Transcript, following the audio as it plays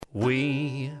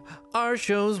We are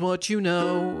shows what you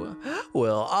know.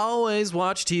 We'll always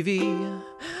watch TV.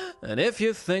 And if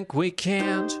you think we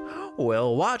can't,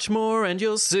 well, watch more and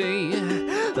you'll see.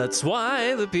 That's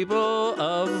why the people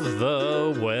of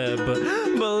the web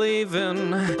believe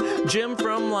in Jim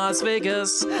from Las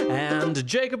Vegas and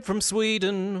Jacob from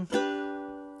Sweden.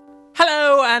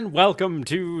 Hello and welcome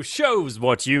to Shows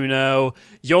What You Know,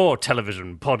 your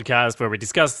television podcast where we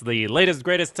discuss the latest,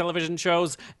 greatest television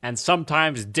shows and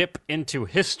sometimes dip into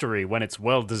history when it's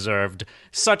well-deserved,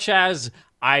 such as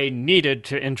I needed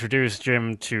to introduce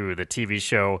Jim to the TV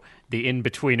show The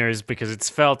In-Betweeners because it's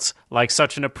felt like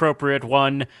such an appropriate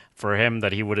one for him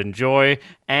that he would enjoy,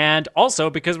 and also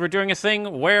because we're doing a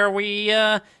thing where we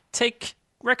take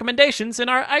recommendations in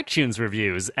our iTunes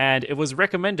reviews, and it was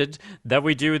recommended that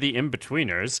we do the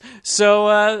In-Betweeners,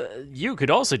 so you could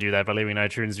also do that by leaving an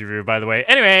iTunes review, by the way.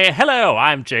 Anyway, hello,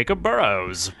 I'm Jacob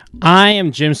Burrows. I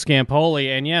am Jim Scampoli,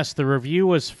 and yes, the review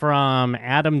was from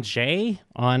Adam J.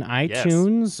 on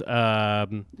iTunes,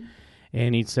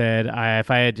 and he said,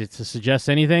 if I had to suggest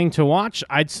anything to watch,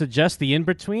 I'd suggest The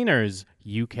In-Betweeners,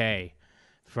 UK.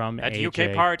 From that AJ.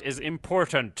 UK part is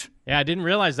important. Yeah, I didn't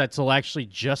realize that till actually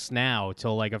just now,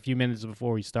 till like a few minutes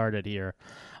before we started here.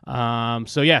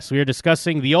 So yes, we are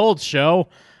discussing the old show.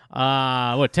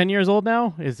 10 years old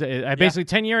now? Basically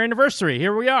 10-year anniversary.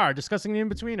 Here we are discussing the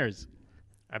In-Betweeners.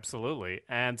 Absolutely.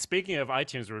 And speaking of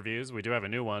iTunes reviews, we do have a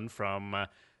new one from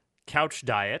Couch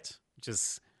Diet, which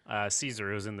is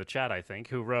Caesar, who's in the chat, I think,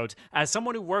 who wrote, "As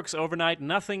someone who works overnight,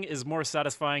 nothing is more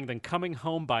satisfying than coming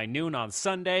home by noon on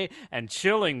Sunday and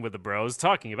chilling with the bros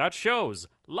talking about shows.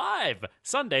 Live!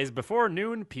 Sundays before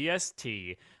noon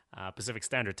PST, Pacific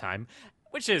Standard Time."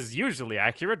 Which is usually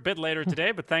accurate, bit later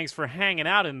today, but thanks for hanging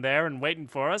out in there and waiting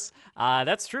for us.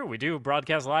 That's true. We do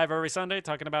broadcast live every Sunday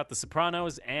talking about The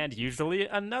Sopranos and usually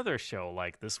another show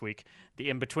like this week, The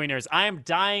In-Betweeners. I am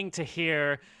dying to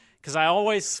hear, because I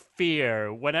always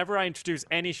fear whenever I introduce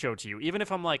any show to you, even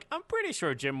if I'm like, I'm pretty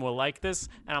sure Jim will like this,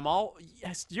 and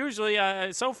usually,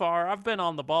 so far, I've been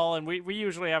on the ball, and we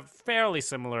usually have fairly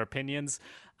similar opinions.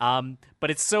 But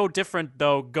it's so different,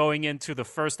 though, going into the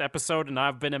first episode, and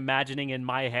I've been imagining in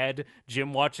my head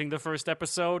Jim watching the first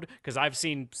episode, because I've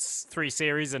seen 3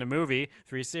 series in a movie.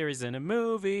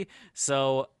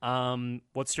 So,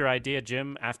 what's your idea,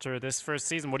 Jim, after this first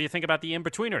season? What do you think about The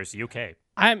In-Betweeners, UK?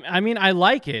 I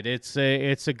like it. It's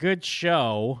a good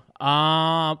show.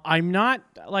 I'm not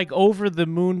like over the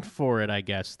moon for it, I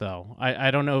guess, though.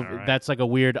 I don't know if that's like a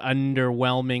weird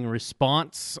underwhelming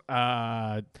response.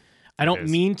 I don't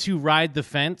mean to ride the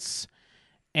fence,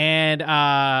 and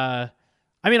I'm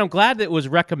glad that it was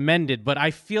recommended, but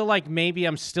I feel like maybe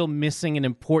I'm still missing an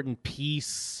important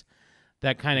piece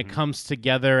that kind of comes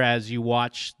together as you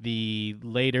watch the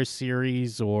later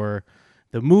series or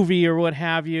the movie or what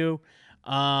have you.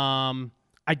 I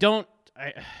don't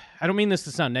mean this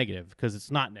to sound negative, because it's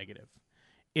not negative.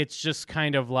 It's just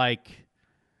kind of like,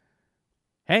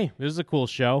 hey, this is a cool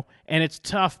show. And it's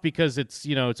tough because it's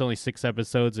only 6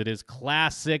 episodes. It is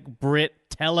classic Brit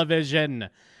television.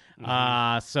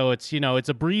 So it's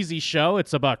a breezy show.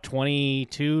 It's about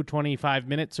 22, 25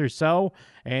 minutes or so,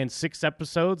 and 6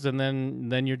 episodes, and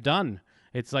then you're done.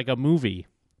 It's like a movie.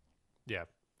 Yeah.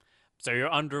 So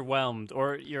you're underwhelmed,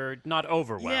 or you're not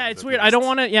overwhelmed. Yeah, it's weird. I don't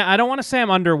want to say I'm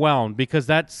underwhelmed, because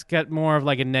that's got more of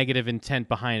like a negative intent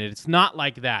behind it. It's not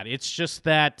like that. It's just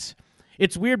that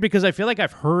it's weird because I feel like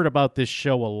I've heard about this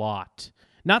show a lot.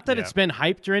 Not that it's been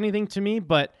hyped or anything to me,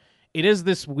 but it is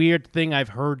this weird thing I've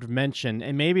heard mentioned,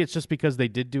 and maybe it's just because they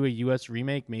did do a U.S.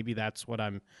 remake. Maybe that's what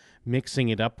I'm mixing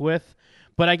it up with.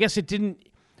 But I guess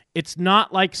it's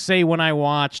not like, say, when I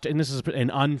watched, and this is an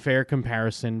unfair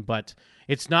comparison, but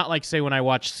it's not like, say, when I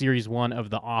watched Series 1 of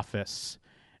The Office,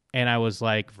 and I was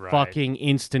like, fucking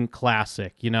instant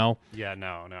classic, Yeah,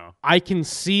 no. I can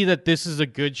see that this is a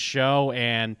good show,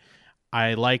 and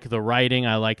I like the writing,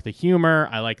 I like the humor,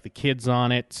 I like the kids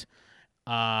on it.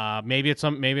 Maybe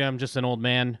I'm just an old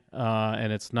man,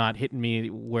 and it's not hitting me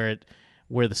where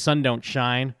the sun don't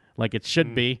shine like it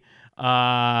should be,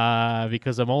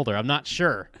 because I'm older. I'm not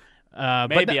sure.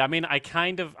 Maybe.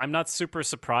 I'm not super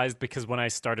surprised, because when I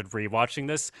started rewatching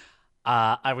this,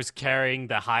 I was carrying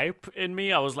the hype in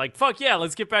me. I was like, fuck yeah,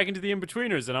 let's get back into the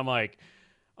In-Betweeners. And I'm like,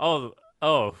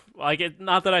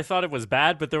 not that I thought it was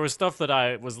bad, but there was stuff that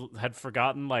I had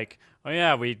forgotten, like, oh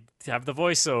yeah, we have the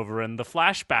voiceover and the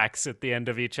flashbacks at the end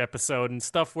of each episode and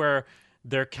stuff where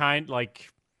they're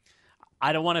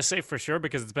I don't want to say for sure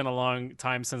because it's been a long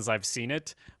time since I've seen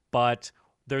it, but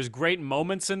there's great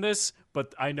moments in this,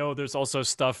 but I know there's also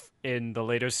stuff in the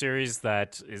later series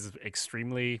that is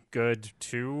extremely good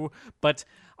too. But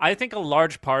I think a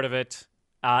large part of it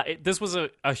this was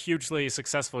a hugely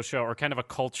successful show, or kind of a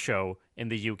cult show in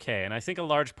the UK, and I think a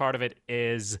large part of it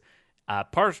is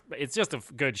it's just a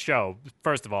good show.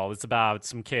 First of all, it's about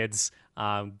some kids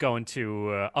going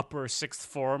to upper sixth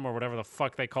form or whatever the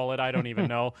fuck they call it. I don't even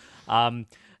know. And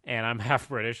I'm half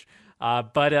British.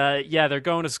 But yeah, they're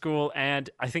going to school, and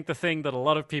I think the thing that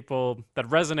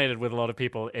resonated with a lot of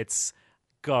people, it's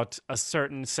got a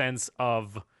certain sense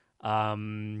of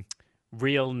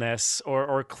realness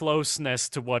or closeness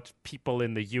to what people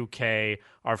in the UK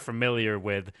are familiar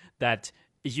with, that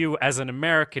you as an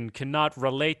American cannot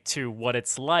relate to what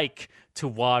it's like to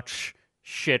watch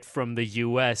shit from the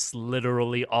US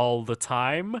literally all the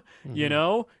time, you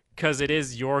know? Because it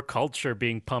is your culture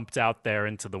being pumped out there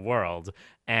into the world.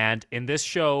 And in this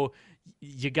show,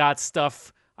 you got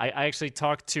stuff. I actually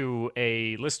talked to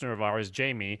a listener of ours,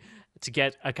 Jamie, to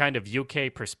get a kind of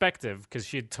UK perspective, because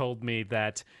she had told me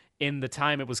that in the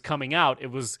time it was coming out,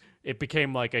 it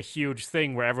became like a huge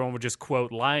thing where everyone would just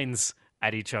quote lines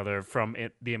at each other from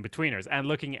the In-Betweeners. And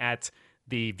looking at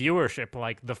the viewership,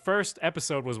 like the first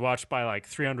episode was watched by like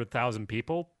 300,000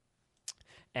 people,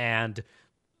 and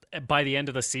by the end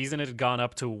of the season it had gone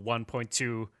up to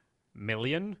 1.2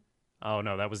 million. Oh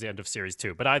no, that was the end of series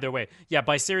 2. But either way, yeah,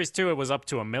 by series 2 it was up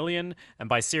to 1 million, and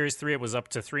by series 3 it was up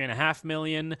to 3.5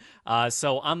 million.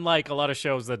 So unlike a lot of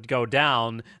shows that go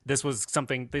down, this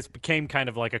became kind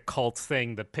of like a cult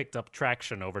thing that picked up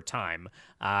traction over time.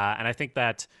 And I think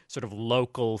that sort of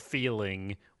local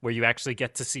feeling where you actually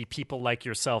get to see people like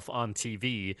yourself on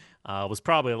TV was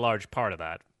probably a large part of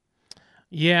that.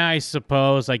 Yeah, I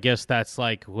suppose. I guess that's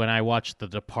like when I watched The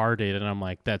Departed, and I'm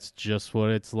like, that's just what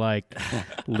it's like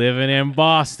living in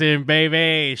Boston,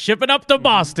 baby. Shipping up to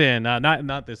Boston.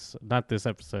 Not this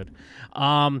episode.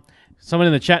 Someone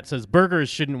in the chat says burgers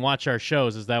shouldn't watch our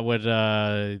shows. Is that what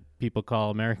people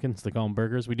call Americans? They call them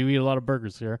burgers. We do eat a lot of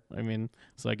burgers here. I mean,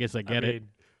 so I guess I get it.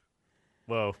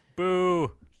 Whoa,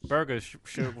 boo. Burgers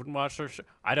wouldn't watch our show.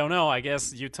 I don't know. I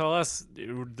guess you tell us,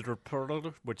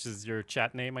 which is your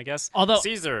chat name, I guess. Although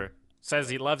Caesar says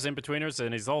he loves In-Betweeners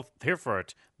and he's all here for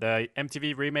it. The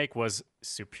MTV remake was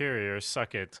superior.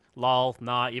 Suck it. Lol.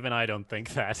 Nah, even I don't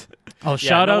think that. Oh,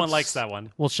 yeah, no one likes that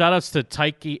one. Well, shout-outs to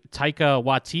Taika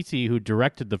Waititi, who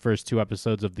directed the first 2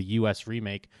 episodes of the U.S.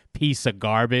 remake. Piece of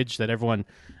garbage that everyone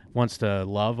wants to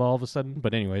love all of a sudden.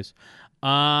 But anyways...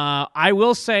 I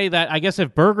will say that I guess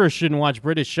if burgers shouldn't watch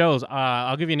British shows,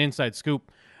 I'll give you an inside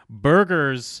scoop.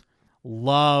 Burgers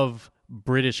love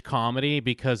British comedy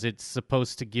because it's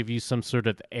supposed to give you some sort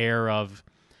of air of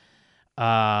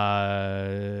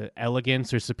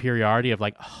elegance or superiority of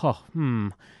like,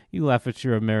 you laugh at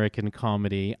your American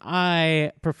comedy.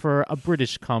 I prefer a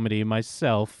British comedy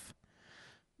myself.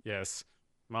 Yes.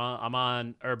 I'm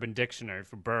on Urban Dictionary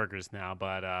for burgers now,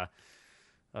 but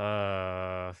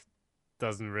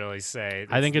doesn't really say.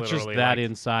 I think it's just that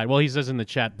inside. Well, he says in the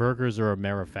chat, burgers are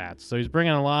Amerifats. So he's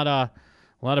bringing a lot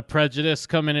of prejudice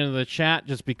coming into the chat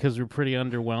just because we're pretty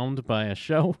underwhelmed by a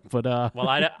show. But well,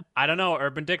 I don't know.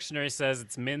 Urban Dictionary says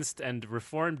it's minced and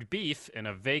reformed beef in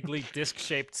a vaguely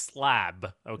disc-shaped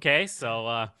slab. Okay,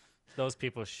 so those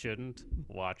people shouldn't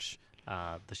watch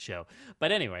the show.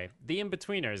 But anyway, the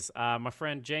In-Betweeners. My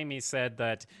friend Jamie said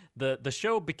that the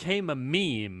show became a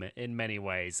meme in many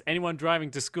ways. Anyone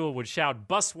driving to school would shout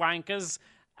 "bus wankers"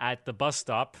 at the bus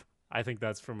stop. I think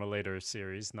that's from a later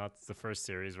series, not the first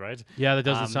series, right? Yeah, that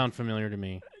doesn't sound familiar to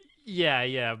me.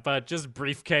 Yeah, but just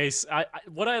briefcase.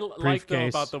 What I like though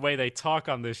about the way they talk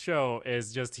on this show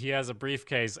is just he has a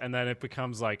briefcase and then it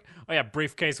becomes like, oh yeah,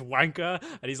 briefcase wanker,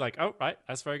 and he's like, oh right,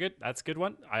 that's very good, that's a good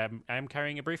one. I am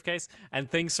carrying a briefcase, and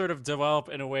things sort of develop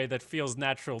in a way that feels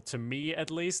natural to me at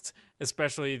least,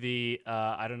 especially the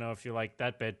I don't know if you like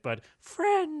that bit, but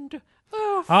friend.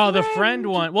 Oh, the friend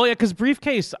one. Well, yeah, because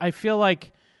briefcase, I feel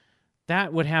like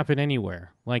that would happen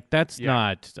anywhere. Like that's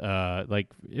not like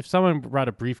if someone brought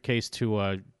a briefcase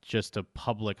to just a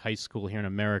public high school here in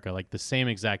America, like the same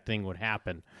exact thing would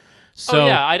happen. So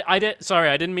I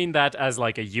didn't mean that as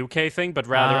like a UK thing, but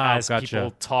rather as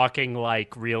people talking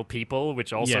like real people,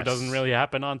 which also doesn't really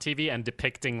happen on TV, and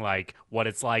depicting like what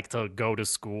it's like to go to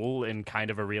school in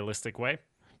kind of a realistic way.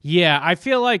 Yeah, I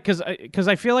feel like because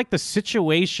I feel like the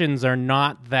situations are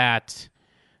not that.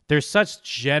 There's such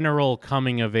general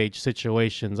coming-of-age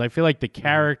situations. I feel like the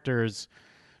characters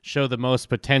show the most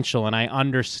potential, and I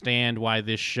understand why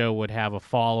this show would have a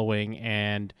following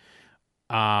and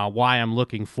why I'm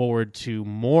looking forward to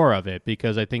more of it,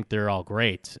 because I think they're all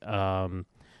great. But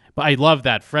I love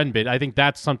that friend bit. I think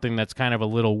that's something that's kind of a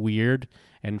little weird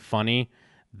and funny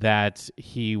that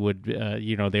he would,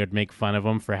 they would make fun of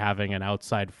him for having an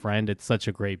outside friend. It's such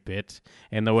a great bit,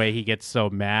 and the way he gets so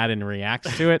mad and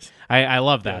reacts to it. I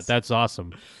love that. Yes. That's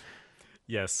awesome.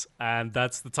 Yes, and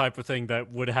that's the type of thing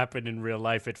that would happen in real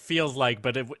life. It feels like,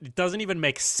 but it doesn't even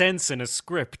make sense in a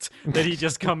script that he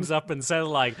just comes up and says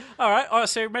like, "All right, I'll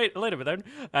see you mate later then,"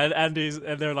 and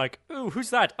they're like, "Ooh, who's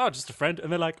that? Oh, just a friend," and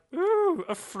they're like, "Ooh,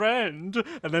 a friend,"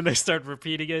 and then they start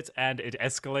repeating it, and it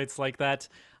escalates like that.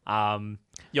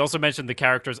 You also mentioned the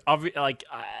characters.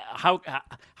 How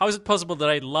is it possible that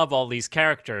I love all these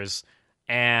characters?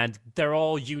 And they're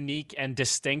all unique and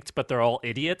distinct, but they're all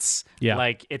idiots. Yeah.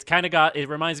 Like, it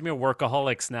reminds me of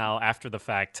Workaholics now after the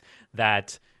fact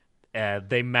that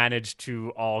they manage to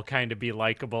all kind of be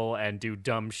likable and do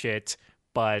dumb shit,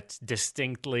 but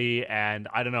distinctly, and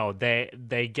I don't know,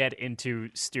 they get into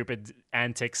stupid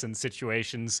antics and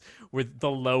situations with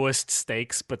the lowest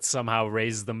stakes, but somehow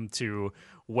raise them to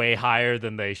way higher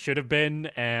than they should have been,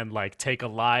 and like take a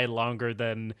lie longer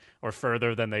than or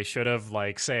further than they should have,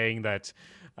 like saying that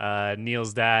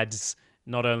Neil's dad's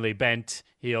not only bent,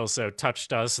 he also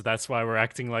touched us, that's why we're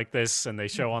acting like this, and they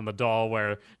show on the doll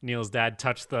where Neil's dad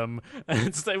touched them,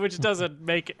 which doesn't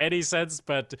make any sense,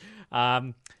 but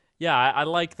yeah, I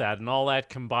like that, and all that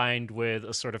combined with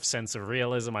a sort of sense of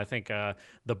realism. I think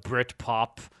the Brit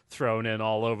pop thrown in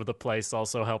all over the place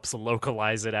also helps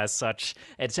localize it as such.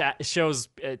 It shows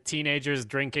teenagers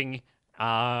drinking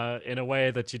in a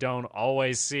way that you don't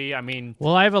always see. I mean,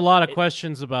 well, I have a lot of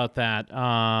questions about that.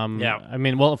 Yeah. I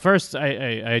mean, well, first,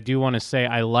 I do want to say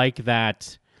I like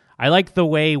that. I like the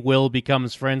way Will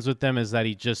becomes friends with them is that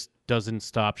he just doesn't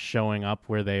stop showing up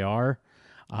where they are.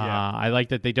 Yeah. I like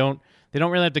that they don't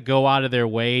really have to go out of their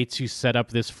way to set up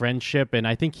this friendship, and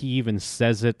I think he even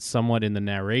says it somewhat in the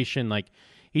narration. Like,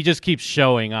 he just keeps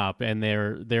showing up, and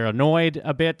they're annoyed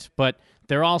a bit, but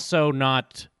they're also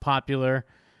not popular.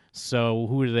 So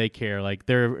who do they care? Like,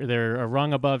 they're a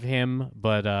rung above him,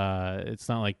 but it's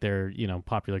not like they're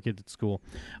popular kids at school.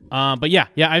 But yeah,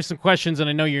 I have some questions, and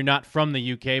I know you're not from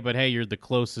the UK, but hey, you're the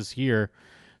closest here.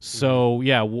 So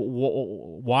yeah,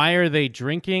 why are they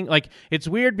drinking? Like, it's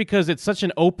weird because it's such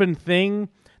an open thing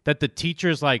that the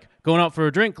teacher's like going out for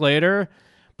a drink later,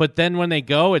 but then when they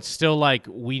go, it's still like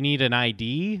we need an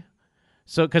ID.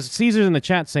 So because Caesar's in the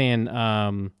chat saying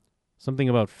something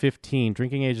about 15,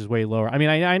 drinking age is way lower. I mean,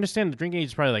 I understand the drinking age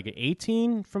is probably like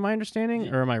 18 from my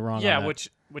understanding, or am I wrong? yeah, on that?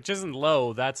 which isn't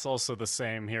low. That's also the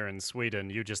same here in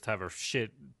Sweden. You just have a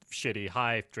shitty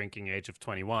high drinking age of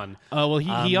 21. Well,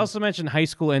 he also mentioned high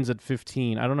school ends at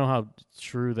 15. I don't know how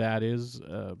true that is,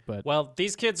 but Well,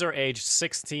 these kids are aged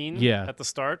 16 Yeah. at the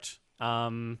start.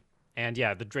 And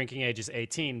yeah, the drinking age is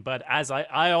 18. But as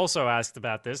I also asked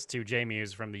about this to Jamie,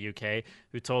 who's from the UK,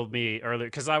 who told me earlier,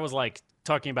 because I was like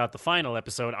talking about the final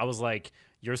episode, I was like,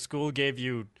 your school gave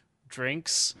you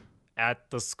drinks at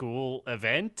the school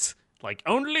event? Like,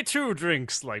 only 2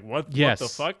 drinks? Like, what Yes. the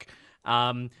fuck?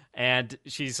 And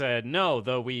she said, no,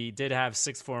 though we did have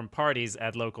sixth form parties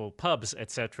at local pubs,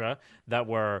 etc., that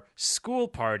were school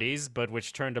parties, but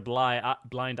which turned a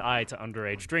blind eye to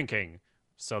underage drinking.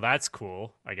 So that's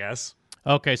cool, I guess.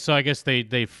 Okay, so I guess they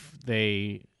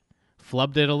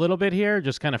flubbed it a little bit here,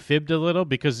 just kind of fibbed a little,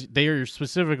 because they are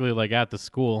specifically like at the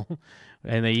school,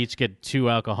 and they each get 2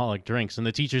 alcoholic drinks, and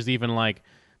the teacher's even like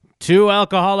 2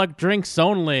 alcoholic drinks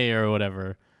only or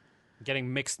whatever.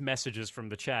 Getting mixed messages from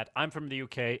the chat. I'm from the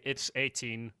UK. It's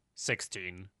 18,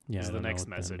 16 Yeah, I is the don't know next what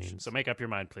that message. means. So make up your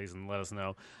mind, please, and let us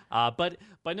know. But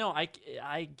no,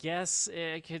 I guess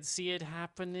I could see it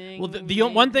happening. Well,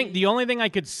 the only thing I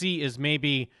could see is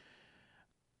maybe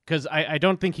because I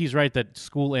don't think he's right that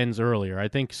school ends earlier. I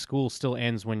think school still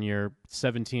ends when you're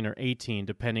 17 or 18,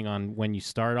 depending on when you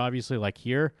start, obviously, like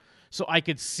here. So I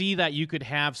could see that you could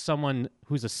have someone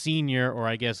who's a senior, or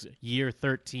I guess year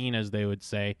 13, as they would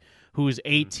say, who's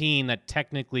 18 that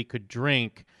technically could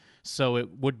drink. So it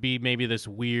would be maybe this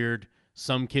weird,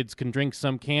 some kids can drink,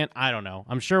 some can't. I don't know.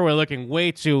 I'm sure we're looking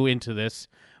way too into this,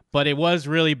 but it was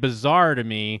really bizarre to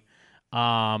me.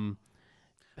 What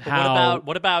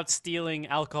about stealing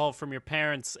alcohol from your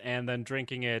parents and then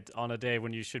drinking it on a day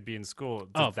when you should be in school?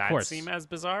 Does of that course. seem as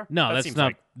bizarre? No, That that's seems not.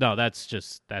 like- No,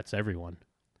 that's everyone.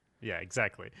 Yeah,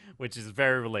 exactly, which is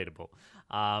very relatable.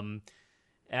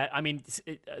 I mean,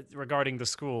 regarding the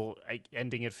school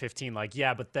ending at 15, like,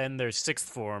 yeah, but then there's sixth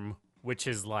form, which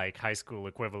is like high school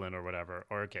equivalent or whatever.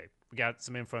 Or, okay, we got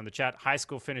some info in the chat. High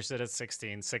school finishes at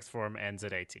 16, sixth form ends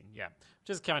at 18. Yeah, which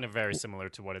is kind of very similar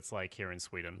to what it's like here in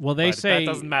Sweden. Well, they But say-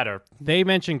 that doesn't matter. They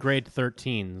mentioned grade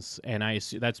 13s, and I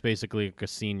assume that's basically like a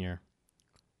senior,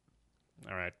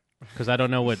 All right. because I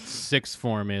don't know what sixth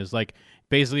form is. Like,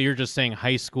 basically you're just saying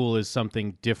high school is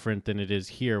something different than it is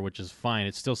here, which is fine.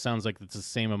 It still sounds like it's the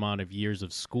same amount of years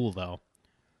of school, though.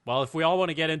 Well, if we all want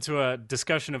to get into a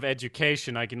discussion of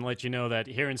education, I can let you know that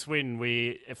here in Sweden,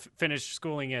 we finish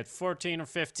schooling at 14 or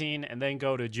 15 and then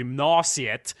go to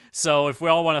gymnasiet. So if we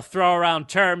all want to throw around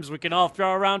terms, we can all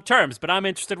throw around terms. But I'm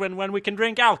interested when we can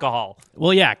drink alcohol.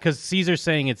 Well, yeah, because Caesar's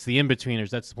saying it's the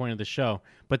in-betweeners. That's the point of the show.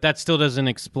 But that still doesn't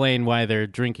explain why they're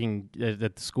drinking at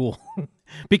the school.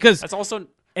 Because that's also...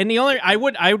 And I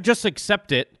would just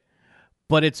accept it,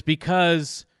 but it's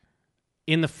because...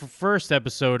 in the first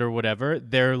episode or whatever,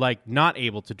 they're like not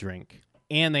able to drink,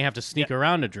 and they have to sneak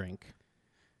around to drink.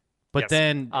 But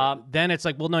then it's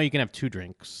like, well, no, you can have 2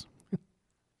 drinks.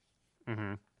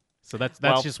 Mm-hmm. So that's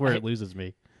just where it loses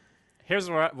me. Here's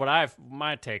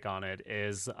my take on it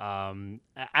is,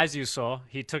 as you saw,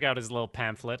 he took out his little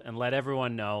pamphlet and let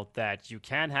everyone know that you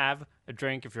can have a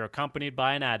drink if you're accompanied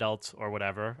by an adult or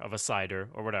whatever, of a cider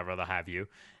or whatever they'll have you.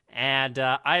 And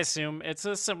I assume it's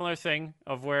a similar thing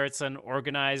of where it's an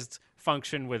organized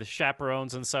function with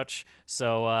chaperones and such.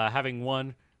 So having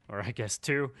 1, or I guess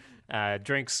 2,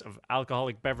 drinks of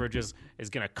alcoholic beverages is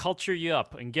going to culture you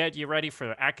up and get you ready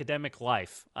for academic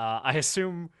life. I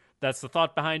assume that's the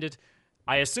thought behind it.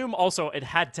 I assume also it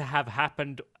had to have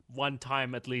happened one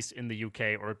time at least in the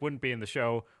UK, or it wouldn't be in the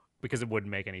show because it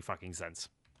wouldn't make any fucking sense.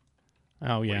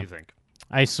 Oh, yeah. What do you think?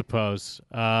 I suppose.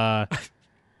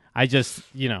 I just,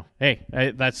 hey,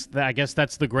 I guess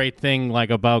that's the great thing, like,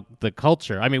 about the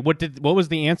culture. I mean, what was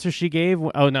the answer she gave?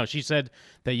 Oh no, she said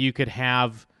that you could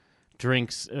have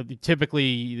drinks.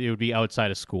 Typically, it would be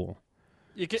outside of school.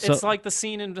 It's like the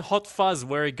scene in Hot Fuzz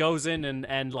where he goes in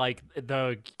and like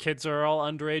the kids are all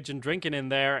underage and drinking in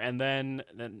there, and then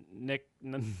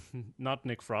not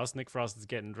Nick Frost. Nick Frost is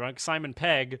getting drunk. Simon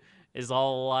Pegg is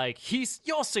all like,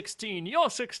 "You're 16, you're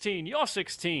 16, you're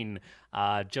 16,"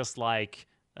 just like.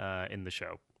 In the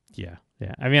show. Yeah.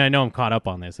 I mean, I know I'm caught up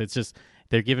on this. It's just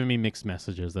they're giving me mixed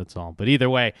messages, that's all. But either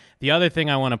way, the other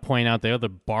thing I want to point out, the other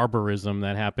barbarism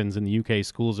that happens in the UK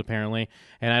schools, apparently,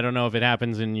 and I don't know if it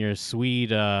happens in your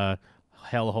Swede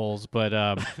hellholes,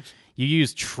 but you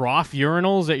use trough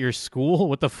urinals at your school?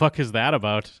 What the fuck is that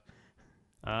about?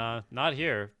 Not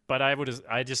here, but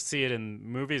I just see it in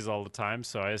movies all the time,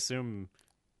 so I assume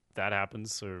that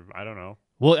happens, or I don't know.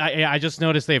 Well, I just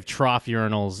noticed they have trough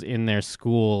urinals in their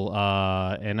school,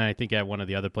 and I think at one of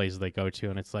the other places they go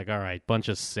to, and it's like, all right, bunch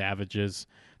of savages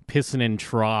pissing in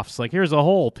troughs. Like, here's a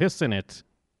hole, piss in it.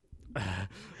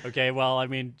 Okay, well, I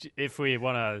mean, if we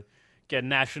want to get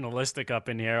nationalistic up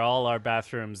in here, all our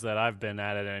bathrooms that I've been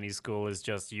at any school is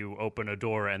just you open a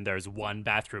door and there's one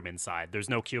bathroom inside. There's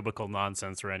no cubicle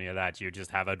nonsense or any of that. You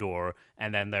just have a door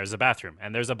and then there's a bathroom,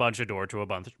 and there's a bunch of door to a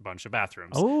bunch of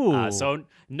bathrooms. Oh, so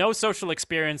no social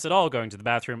experience at all going to the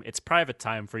bathroom. It's private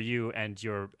time for you and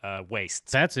your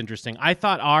waste. That's interesting. I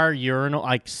thought our urinal,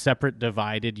 like separate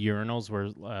divided urinals, were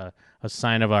a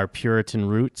sign of our Puritan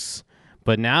roots.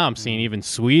 But now I'm seeing even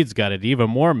Swedes got it even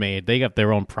more made. They got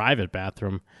their own private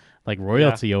bathroom, like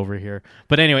royalty over here.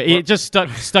 But anyway, it just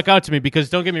stuck out to me because,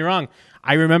 don't get me wrong,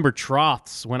 I remember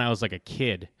troughs when I was like a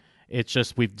kid. It's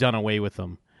just we've done away with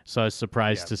them. So I was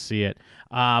surprised to see it.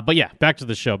 But yeah, back to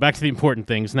the show. Back to the important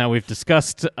things. Now we've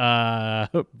discussed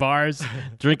bars,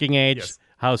 drinking age,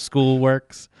 how school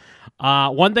works.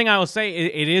 One thing I will say,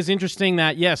 it is interesting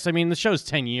that, yes, I mean, the show's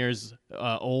 10 years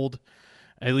old.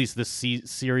 At least this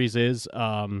series is.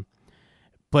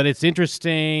 But it's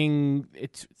interesting.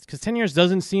 It's because 10 years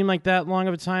doesn't seem like that long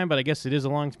of a time, but I guess it is a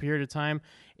long period of time.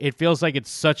 It feels like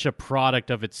it's such a product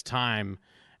of its time.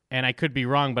 And I could be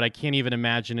wrong, but I can't even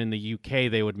imagine in the UK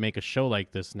they would make a show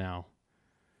like this now.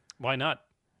 Why not?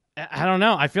 I don't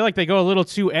know. I feel like they go a little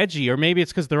too edgy, or maybe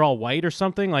it's because they're all white or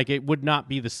something. Like, it would not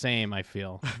be the same, I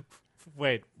feel.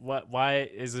 Wait, what? Why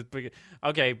is it?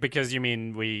 Okay, because you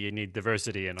mean we need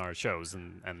diversity in our shows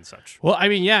and such. Well, I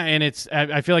mean, yeah, and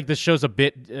I feel like this show's a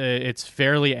bit, it's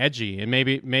fairly edgy, and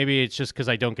maybe it's just because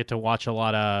I don't get to watch a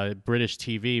lot of British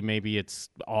TV. Maybe it's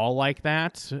all like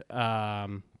that,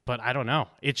 but I don't know.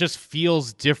 It just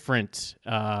feels different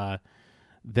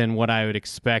than what I would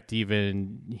expect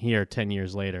even here 10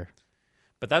 years later.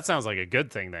 But that sounds like a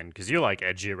good thing then, because you like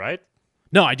edgy, right?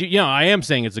 No, I do. You know, I am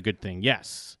saying it's a good thing.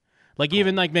 Yes. Like,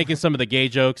 even like making some of the gay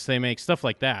jokes they make, stuff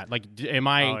like that. Like, am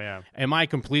I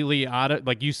completely out of,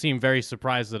 like, you seem very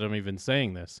surprised that I'm even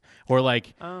saying this, or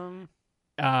like, I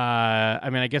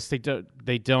mean, I guess they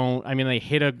don't. I mean, they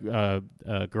hit a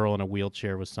girl in a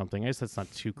wheelchair with something. I guess that's not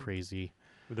too crazy.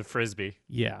 With a frisbee.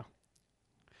 Yeah.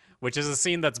 Which is a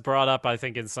scene that's brought up, I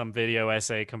think, in some video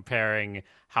essay comparing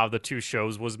how the two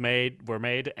shows were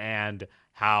made, and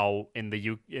how in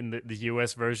the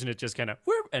US version it just kind of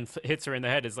and hits her in the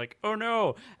head. It's like, oh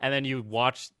no. And then you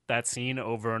watch that scene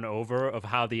over and over of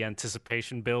how the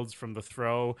anticipation builds from the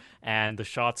throw and the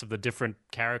shots of the different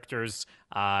characters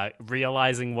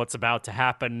realizing what's about to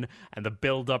happen and the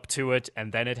build up to it,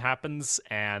 and then it happens,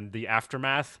 and the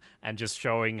aftermath, and just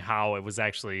showing how it was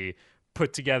actually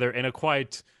put together in a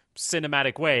quite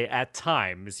cinematic way at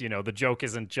times. The joke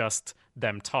isn't just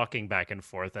them talking back and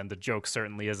forth, and the joke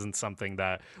certainly isn't something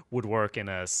that would work in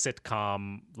a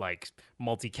sitcom like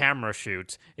multi-camera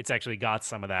shoot. It's actually got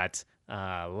some of that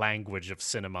language of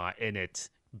cinema in it,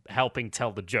 helping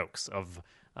tell the jokes of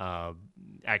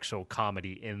actual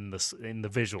comedy in the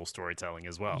visual storytelling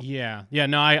as well. Yeah.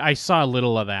 No, I saw a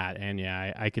little of that, and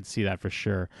yeah, I could see that for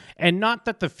sure. And not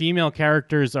that the female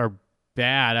characters are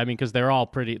bad. I mean, because they're all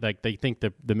pretty, like, they think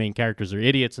the main characters are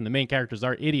idiots, and the main characters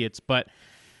are idiots, but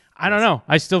I don't know.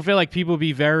 I still feel like people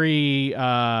be very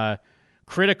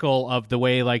critical of the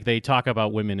way, like, they talk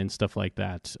about women and stuff like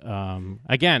that.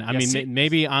 Again, I mean,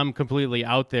 maybe I'm completely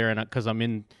out there, and because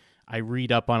I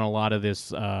read up on a lot of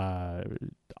this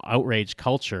outrage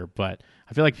culture, but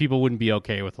I feel like people wouldn't be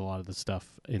okay with a lot of the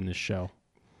stuff in this show.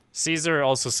 Caesar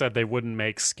also said they wouldn't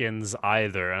make Skins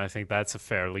either, and I think that's a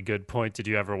fairly good point. Did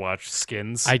you ever watch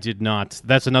Skins? I did not.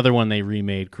 That's another one they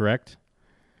remade, correct?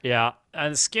 Yeah,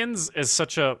 and Skins is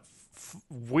such a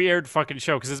weird fucking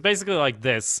show, because it's basically like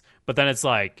this, but then it's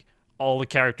like all the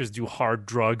characters do hard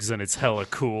drugs and it's hella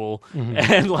cool. Mm-hmm.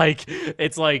 And like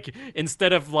it's like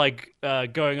instead of like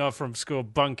going off from school,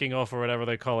 bunking off or whatever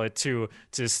they call it, to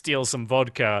steal some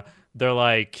vodka, they're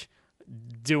like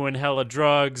doing hella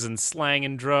drugs and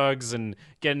slanging drugs and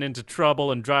getting into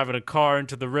trouble and driving a car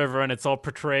into the river, and it's all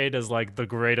portrayed as like the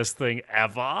greatest thing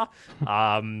ever.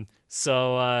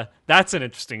 So that's an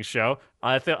interesting show.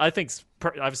 I think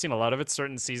I've seen a lot of it.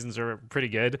 Certain seasons are pretty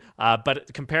good,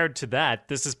 but compared to that,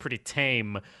 this is pretty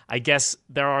tame. I guess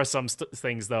there are some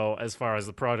things, though, as far as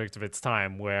the product of its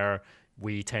time, where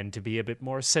we tend to be a bit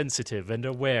more sensitive and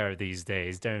aware these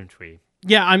days, don't we?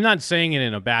 Yeah, I'm not saying it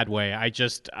in a bad way. I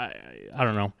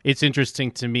don't know. It's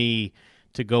interesting to me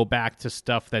to go back to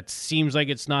stuff that seems like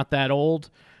it's not that old.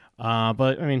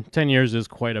 But I mean, 10 years is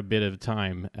quite a bit of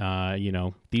time.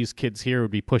 These kids here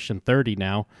would be pushing 30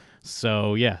 now.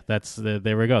 So yeah,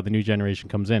 there we go. The new generation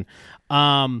comes in.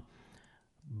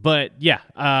 But yeah,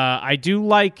 I do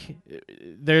like,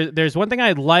 there's one thing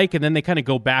I like, and then they kind of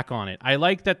go back on it. I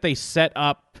like that they set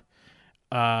up,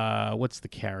 what's the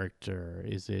character?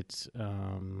 Is it,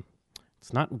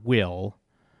 it's not Will,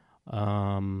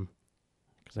 I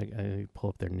pull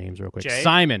up their names real quick. Jay?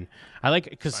 Simon. I like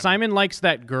because Simon likes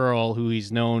that girl who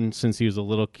he's known since he was a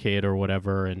little kid or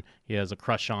whatever, and he has a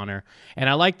crush on her. And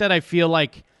I like that. I feel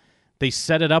like they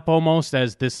set it up almost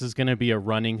as this is going to be a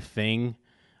running thing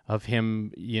of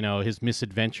him, his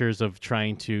misadventures of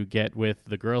trying to get with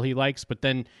the girl he likes. But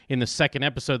then in the second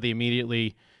episode, they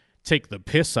immediately take the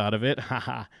piss out of it.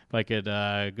 Haha, if I could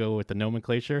go with the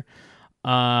nomenclature,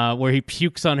 where he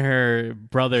pukes on her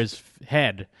brother's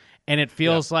head. And it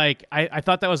feels like I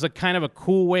thought that was a kind of a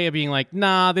cool way of being like,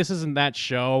 nah, this isn't that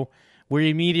show.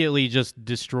 We immediately just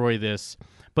destroy this.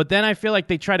 But then I feel like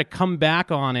they try to come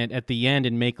back on it at the end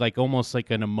and make like almost like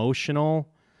an emotional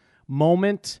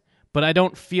moment. But I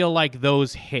don't feel like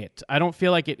those hit. I don't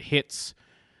feel like it hits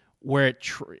where it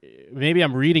maybe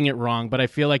I'm reading it wrong, but I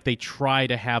feel like they try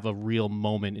to have a real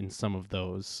moment in some of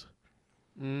those.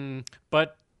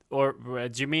 Or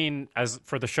do you mean as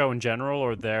for the show in general,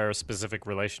 or their specific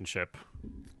relationship?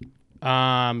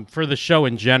 For the show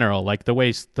in general, like the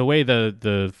way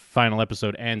the final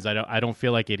episode ends, I don't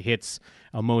feel like it hits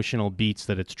emotional beats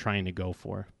that it's trying to go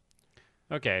for.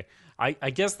 Okay, I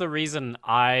guess the reason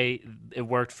it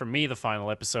worked for me, the final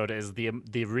episode, is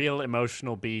the real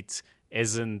emotional beat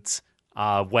isn't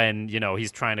when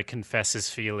he's trying to confess his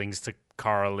feelings to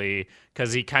Carly,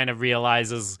 because he kind of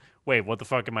realizes, wait, what the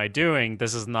fuck am I doing?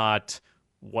 This is not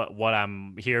what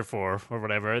I'm here for, or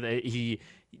whatever.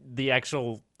 The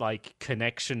actual like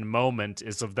connection moment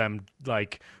is of them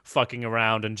like fucking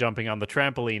around and jumping on the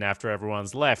trampoline after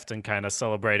everyone's left, and kind of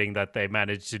celebrating that they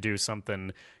managed to do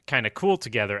something kind of cool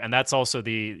together. And that's also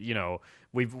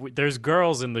there's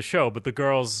girls in the show, but the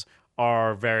girls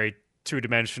are very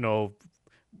two-dimensional.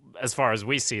 As far as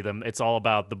we see them, it's all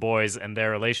about the boys and their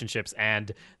relationships,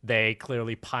 and they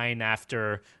clearly pine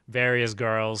after various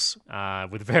girls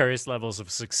with various levels of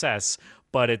success,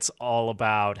 but it's all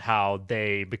about how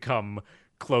they become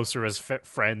closer as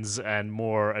friends and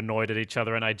more annoyed at each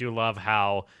other. And I do love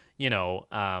how,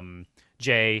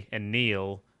 Jay and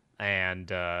Neil and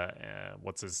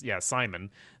Simon.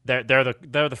 They're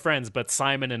the friends, but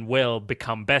Simon and Will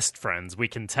become best friends. We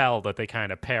can tell that they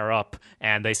kind of pair up,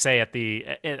 and they say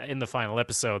in the final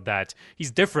episode that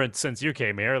he's different since you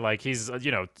came here. Like he's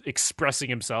expressing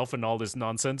himself and all this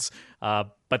nonsense.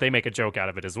 But they make a joke out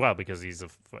of it as well because he's an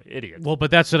idiot. Well,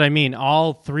 but that's what I mean.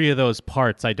 All three of those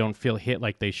parts I don't feel hit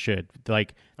like they should.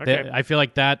 Like I feel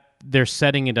like that they're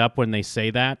setting it up when they say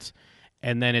that,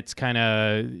 and then it's kind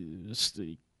of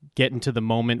getting to the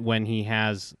moment when he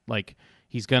has like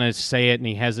he's gonna say it and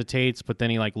he hesitates, but then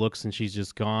he like looks and she's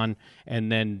just gone,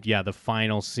 and then the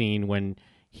final scene when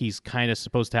he's kind of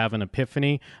supposed to have an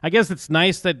epiphany. I guess it's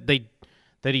nice that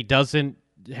he doesn't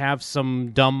have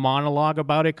some dumb monologue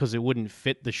about it because it wouldn't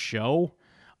fit the show.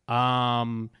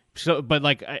 But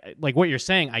like what you're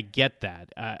saying, I get that.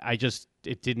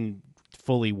 It didn't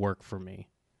fully work for me.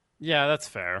 Yeah, that's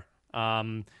fair.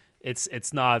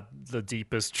 It's not the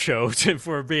deepest show, if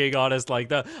we're being honest.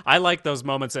 I like those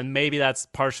moments, and maybe that's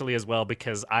partially as well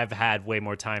because I've had way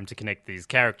more time to connect these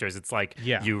characters. It's like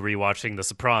you rewatching The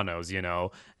Sopranos,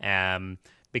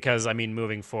 because I mean,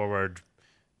 moving forward,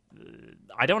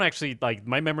 I don't actually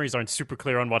my memories aren't super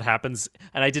clear on what happens,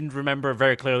 and I didn't remember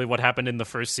very clearly what happened in the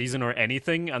first season or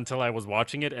anything until I was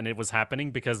watching it and it was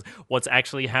happening, because what's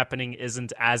actually happening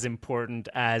isn't as important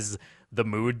as the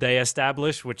mood they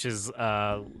establish, which is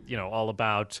all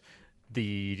about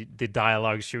the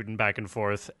dialogue shooting back and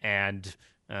forth and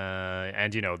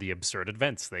the absurd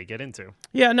events they get into.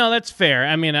 Yeah, no, that's fair.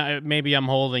 I mean, maybe I'm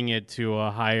holding it to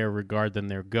a higher regard than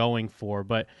they're going for,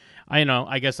 but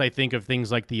I guess I think of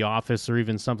things like The Office or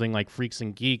even something like Freaks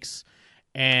and Geeks,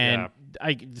 and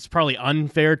it's probably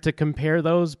unfair to compare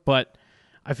those, but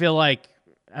I feel like,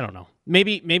 I don't know,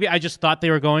 maybe I just thought they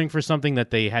were going for something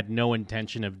that they had no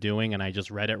intention of doing, and I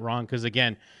just read it wrong, because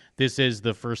again, this is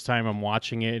the first time I'm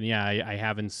watching it, and I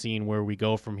haven't seen where we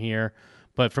go from here,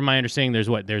 but from my understanding,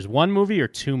 there's one movie or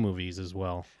two movies as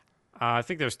well. I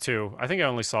think there's two. I think I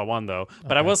only saw one, though.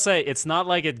 But I will say, it's not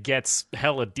like it gets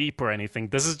hella deep or anything.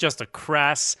 This is just a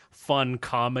crass, fun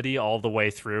comedy all the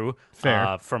way through,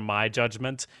 from my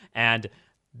judgment. And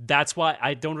that's why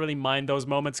I don't really mind those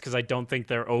moments, because I don't think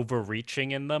they're overreaching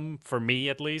in them, for me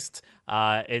at least.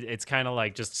 It's kind of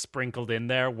like just sprinkled in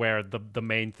there, where the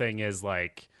main thing is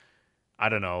like, I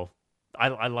don't know,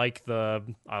 I like the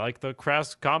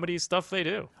crass comedy stuff they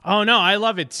do. Oh no, I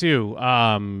love it too.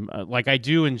 I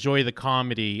do enjoy the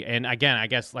comedy, and again, I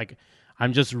guess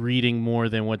I'm just reading more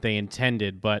than what they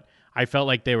intended, but I felt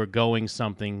like they were going for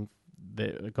something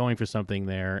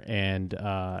there, and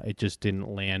it just didn't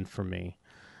land for me.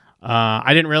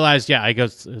 I didn't realize. Yeah, I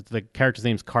guess the character's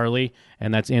name's Carly,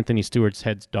 and that's Anthony Stewart's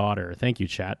head's daughter. Thank you,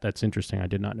 chat. That's interesting. I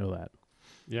did not know that.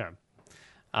 Yeah.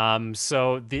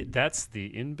 So that's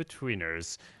the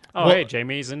In-Betweeners. Hey,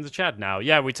 Jamie's in the chat now.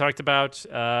 Yeah, we talked about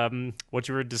what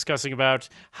you were discussing about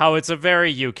how it's a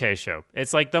very UK show.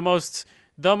 It's like the most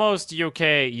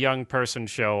UK young person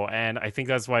show, and I think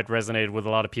that's why it resonated with a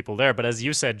lot of people there. But as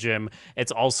you said, Jim,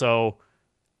 it's also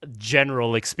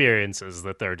general experiences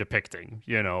that they're depicting.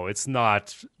 It's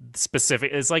not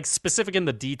specific. It's like specific in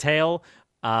the detail,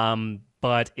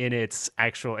 but in its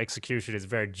actual execution, it's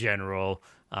very general.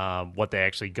 What they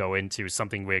actually go into,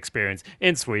 something we experience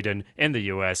in Sweden, in the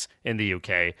US, in the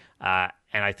UK,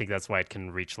 and I think that's why it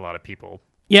can reach a lot of people.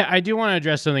 Yeah, I do want to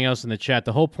address something else in the chat.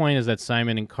 The whole point is that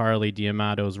Simon and Carly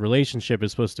D'Amato's relationship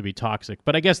is supposed to be toxic,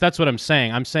 but I guess that's what I'm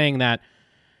saying. I'm saying that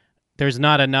there's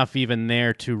not enough even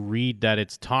there to read that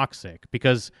it's toxic,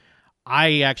 because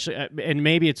I actually, and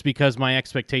maybe it's because my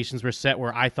expectations were set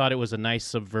where I thought it was a nice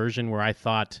subversion, where I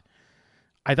thought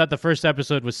the first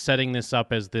episode was setting this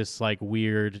up as this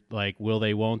weird, will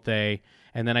they, won't they?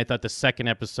 And then I thought the second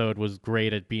episode was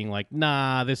great at being like,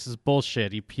 nah, this is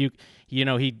bullshit. He puked, he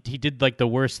did the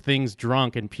worst things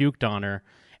drunk and puked on her.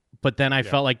 But then I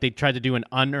felt like they tried to do an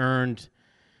unearned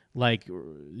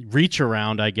reach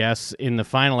around, I guess, in the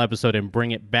final episode and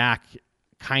bring it back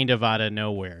kind of out of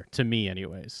nowhere, to me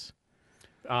anyways.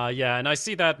 And I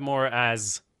see that more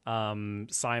as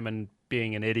Simon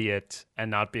being an idiot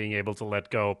and not being able to let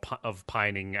go of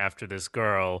pining after this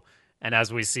girl, and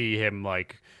as we see him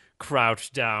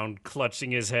crouched down,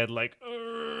 clutching his head when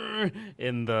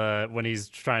he's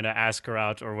trying to ask her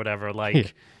out or whatever,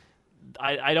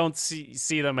 I don't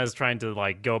see them as trying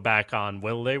to go back on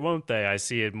will they, won't they. I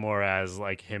see it more as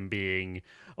him being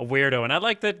a weirdo, and I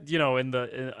like that in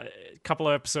a couple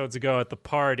of episodes ago at the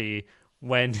party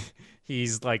when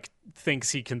he's thinks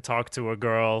he can talk to a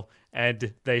girl,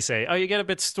 and they say, "Oh, you get a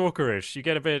bit stalkerish. You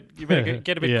get a bit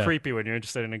creepy when you're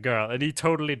interested in a girl," and he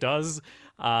totally does.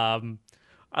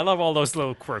 I love all those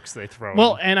little quirks they throw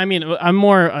Well, in. and I mean, I'm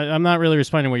not really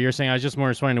responding to what you're saying. I was just more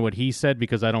responding to what he said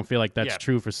because I don't feel like that's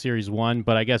true for series 1.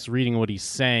 But I guess reading what he's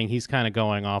saying, he's kind of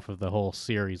going off of the whole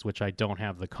series, which I don't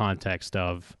have the context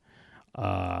of.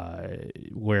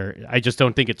 Where I just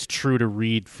don't think it's true to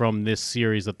read from this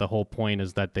series that the whole point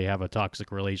is that they have a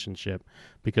toxic relationship,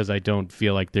 because I don't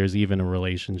feel like there's even a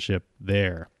relationship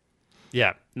there.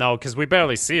 Yeah, no, because we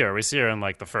barely see her. We see her in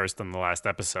like the first and the last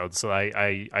episode. So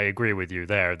I agree with you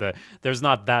there. There's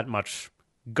not that much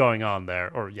going on there.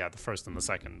 Or the first and the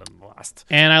second and the last.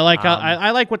 And I like how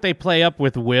I like what they play up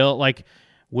with Will, like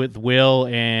with Will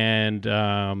and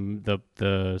the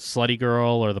slutty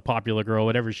girl or the popular girl,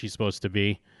 whatever she's supposed to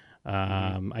be.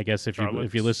 I guess if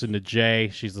you listen to Jay,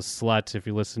 she's a slut.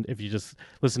 If you just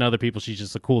listen to other people, she's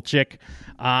just a cool chick.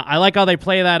 I like how they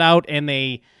play that out, and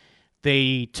they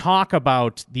talk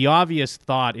about the obvious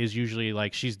thought is usually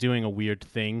like she's doing a weird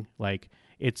thing. Like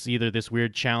it's either this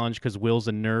weird challenge because Will's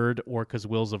a nerd or because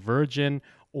Will's a virgin,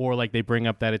 or like they bring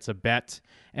up that it's a bet.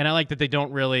 And I like that they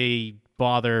don't really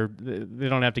bother. They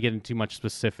don't have to get into too much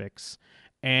specifics.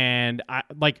 And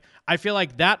I feel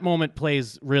like that moment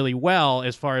plays really well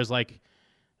as far as like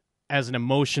as an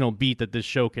emotional beat that this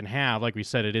show can have. Like we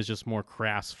said, it is just more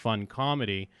crass, fun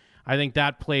comedy. I think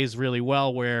that plays really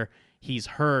well where he's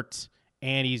hurt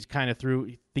and he's kind of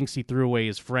thinks he threw away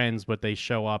his friends, but they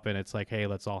show up and it's like, hey,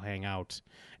 let's all hang out.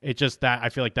 It just that I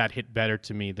feel like that hit better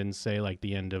to me than say like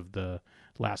the end of the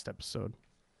last episode.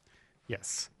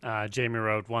 Yes. Jamie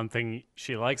wrote, one thing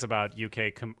she likes about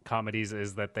UK comedies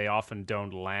is that they often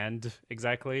don't land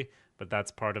exactly, but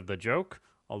that's part of the joke,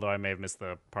 although I may have missed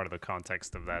the part of the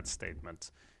context of that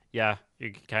statement. Yeah,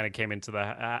 you kind of came into the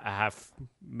half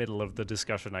middle of the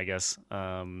discussion, I guess.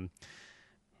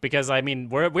 Because, I mean,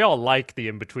 we all like the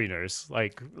in-betweeners.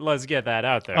 Like, let's get that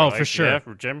out there. Oh, like, for sure. Yeah,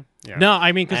 for Jim? Yeah. No,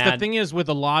 I mean, because the thing is with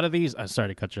a lot of these... sorry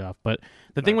to cut you off, but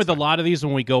the thing with a lot of these,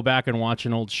 when we go back and watch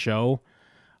an old show,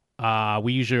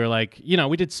 we usually are like,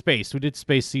 we did Space. We did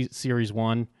Space Series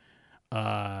 1.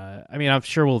 I mean, I'm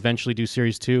sure we'll eventually do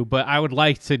Series 2, but I would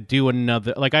like to do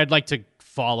another... Like, I'd like to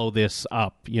follow this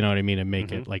up, you know what I mean, and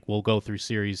make it... Like, we'll go through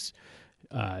Series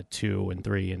 2 and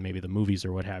 3 and maybe the movies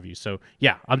or what have you. So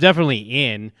yeah, I'm definitely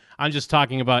in. I'm just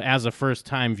talking about as a first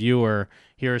time viewer,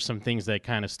 here are some things that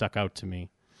kind of stuck out to me.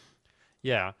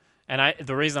 Yeah. And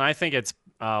the reason I think it's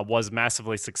was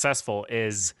massively successful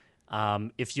is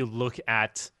if you look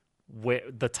at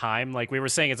the time, like we were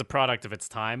saying, it's a product of its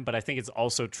time, but I think it's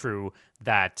also true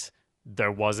that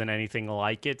there wasn't anything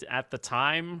like it at the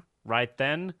time right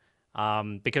then.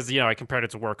 Because, I compared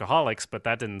it to Workaholics, but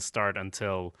that didn't start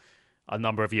until a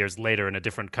number of years later in a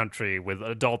different country with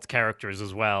adult characters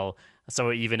as well.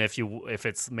 So even if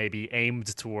it's maybe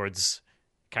aimed towards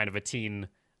kind of a teen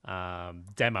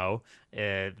demo,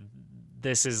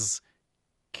 this is,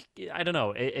 I don't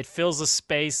know, it fills a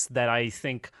space that I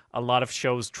think a lot of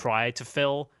shows try to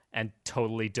fill and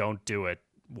totally don't do it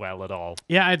well at all.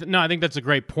 Yeah, I think that's a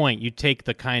great point. You take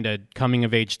the kind of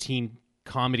coming-of-age teen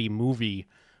comedy movie,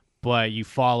 but you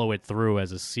follow it through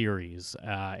as a series,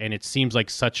 and it seems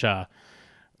like such a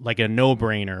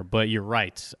no-brainer. But you're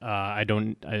right. I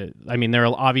mean, there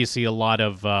are obviously a lot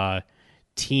of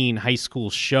teen high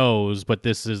school shows, but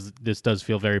this does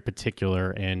feel very particular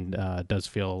and does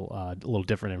feel a little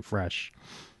different and fresh.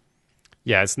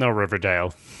 Yeah, it's no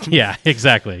Riverdale. Yeah,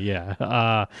 exactly.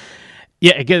 Yeah.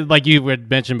 Yeah, again, like you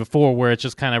had mentioned before, where it's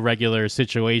just kind of regular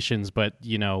situations, but,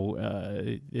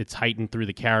 it's heightened through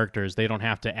the characters. They don't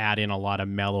have to add in a lot of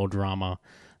melodrama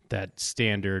that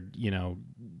standard,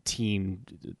 teen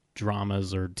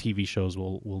dramas or TV shows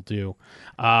will do.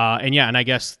 And I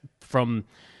guess from,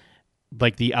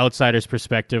 like, the outsider's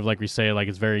perspective, like we say, like,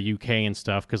 it's very UK and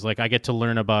stuff, because, like, I get to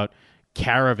learn about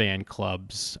caravan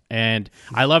clubs, and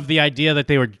I love the idea that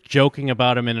they were joking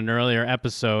about them in an earlier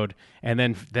episode, and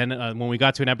then when we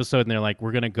got to an episode and they're like,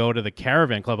 we're gonna go to the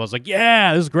caravan club, I was like,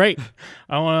 yeah, this is great.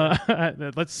 I want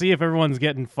to let's see if everyone's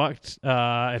getting fucked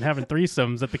and having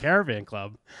threesomes at the caravan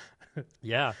club.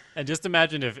 Yeah, and just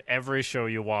imagine if every show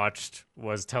you watched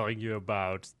was telling you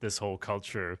about this whole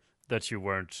culture that you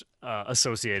weren't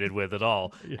associated with at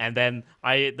all. Yeah. And then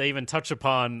they even touch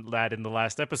upon that in the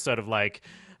last episode of like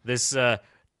this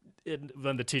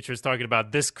when the teacher is talking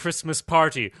about this Christmas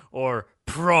party or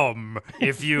prom,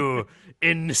 if you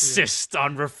insist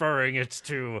on referring it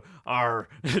to our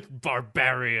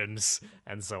barbarians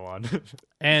and so on.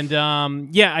 And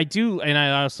I do, and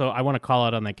I want to call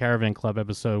out on that Caravan Club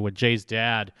episode with Jay's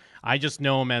dad. I just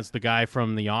know him as the guy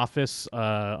from The Office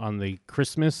on the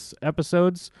Christmas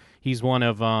episodes. He's one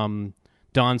of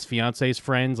Don's fiance's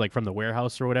friends, like from the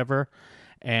warehouse or whatever.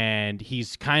 and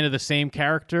he's kind of the same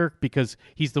character because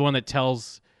he's the one that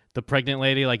tells the pregnant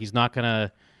lady like he's not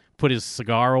gonna put his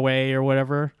cigar away or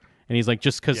whatever, and he's like,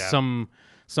 just because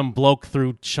some bloke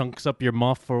threw chunks up your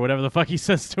muff or whatever the fuck he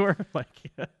says to her,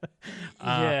 like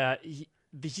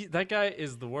that guy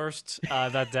is the worst.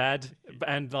 That dad,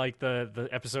 and like the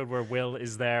episode where Will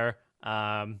is there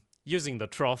using the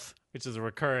trough, which is a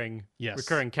recurring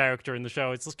character in the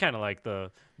show. It's kind of like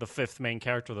the fifth main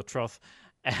character, the trough.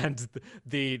 And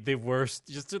the worst,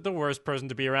 just the worst person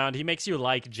to be around. He makes you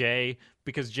like Jay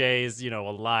because Jay is, a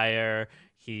liar.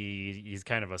 He's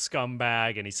kind of a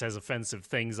scumbag and he says offensive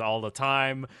things all the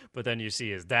time. But then you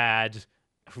see his dad,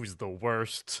 who's the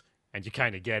worst, and you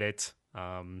kind of get it.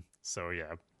 So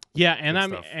yeah. Yeah,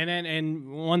 and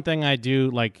one thing I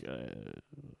do like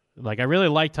I really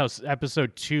liked how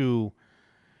episode 2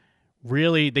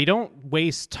 really, they don't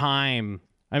waste time.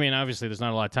 I mean, obviously, there's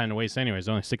not a lot of time to waste anyways.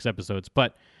 Only 6 episodes.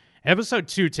 But episode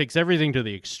 2 takes everything to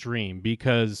the extreme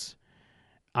because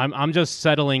I'm just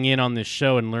settling in on this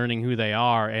show and learning who they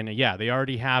are. And, yeah, they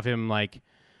already have him, like,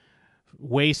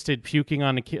 wasted, puking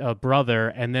on a brother,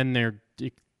 and then they're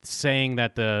saying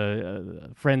that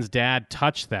the friend's dad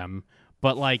touched them.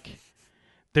 But, like,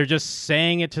 they're just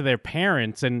saying it to their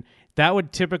parents, and that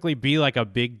would typically be, like, a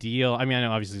big deal. I mean, I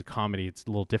know, obviously, it's comedy. It's a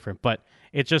little different, but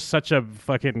it's just such a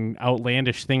fucking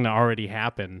outlandish thing to already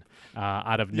happen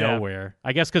out of nowhere.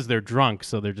 I guess because they're drunk,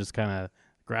 so they're just kind of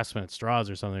grasping at straws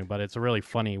or something, but it's a really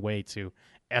funny way to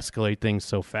escalate things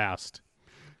so fast.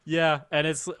 Yeah, and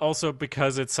it's also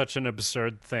because it's such an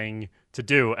absurd thing to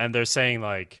do, and they're saying,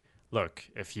 like, look,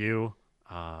 if you,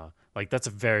 that's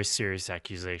a very serious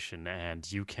accusation,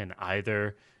 and you can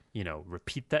either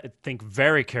repeat that, think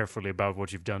very carefully about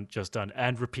what you've just done,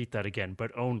 and repeat that again, but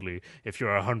only if you're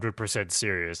 100%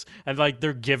 serious. And, like,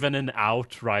 they're given an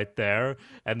out right there,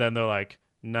 and then they're like,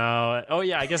 no. Oh,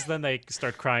 yeah, I guess then they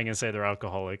start crying and say they're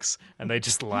alcoholics, and they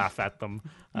just laugh at them.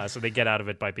 So they get out of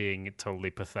it by being totally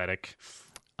pathetic.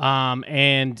 One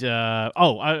thing I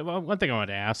wanted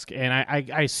to ask, and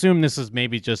I assume this is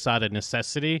maybe just out of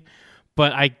necessity,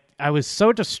 but I was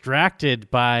so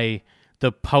distracted by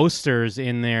the posters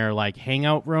in their like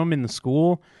hangout room in the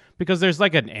school, because there's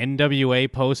like an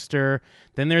NWA poster,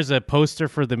 then there's a poster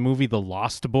for the movie The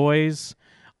Lost Boys,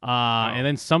 and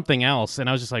then something else, and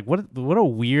I was just like, what a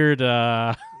weird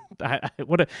I don't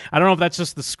know if that's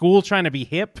just the school trying to be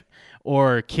hip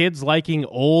or kids liking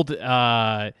old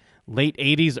late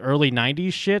 80s early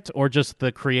 90s shit, or just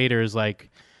the creators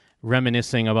like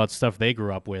reminiscing about stuff they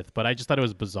grew up with, but I just thought it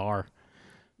was bizarre.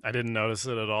 I didn't notice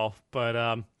it at all, but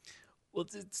well,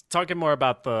 it's talking more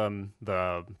about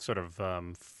the sort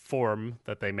of form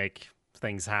that they make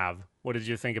things have. What did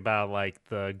you think about like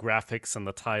the graphics and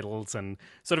the titles and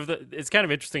sort of it's kind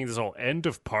of interesting, this whole end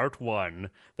of part 1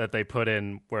 that they put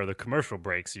in where the commercial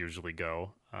breaks usually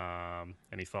go.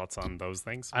 Any thoughts on those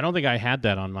things? I don't think I had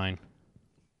that on mine.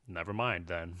 Never mind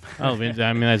then. Oh, I mean,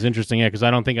 that's interesting, yeah, because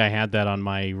I don't think I had that on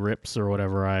my Rips or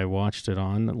whatever I watched it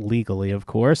on, legally, of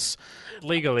course.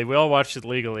 Legally. We all watched it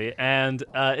legally. And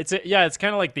it's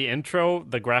kind of like the intro,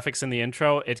 the graphics in the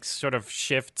intro. It sort of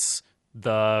shifts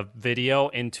the video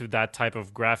into that type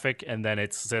of graphic, and then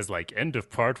it says, like, end of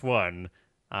part 1.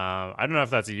 I don't know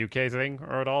if that's a UK thing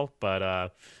or at all, but I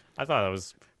thought it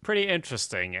was pretty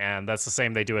interesting, and that's the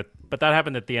same they do it. But that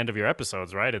happened at the end of your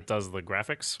episodes, right? It does the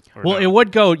graphics? Well, no? It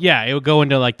would go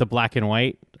into like the black and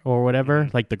white or whatever,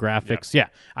 like the graphics. Yep. Yeah,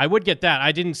 I would get that.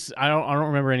 I don't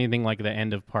remember anything like the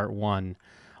end of part 1.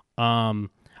 I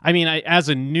mean, as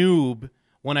a noob,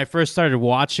 when I first started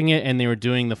watching it and they were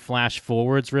doing the flash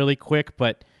forwards really quick,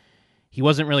 but he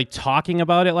wasn't really talking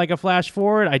about it like a flash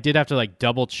forward, I did have to like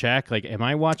double check, like, am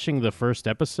I watching the first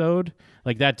episode?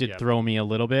 Like that did throw me a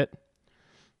little bit.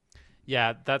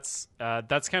 Yeah, that's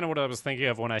kind of what I was thinking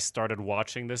of when I started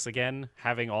watching this again,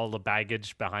 having all the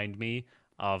baggage behind me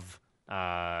of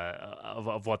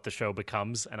what the show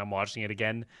becomes, and I'm watching it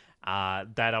again.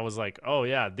 That I was like, oh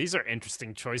yeah, these are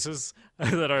interesting choices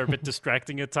that are a bit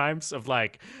distracting at times. Of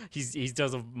like, he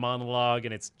does a monologue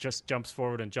and it's just jumps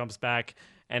forward and jumps back,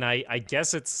 and I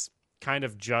guess it's kind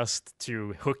of just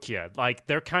to hook you. Like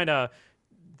they're kind of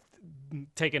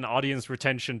taking audience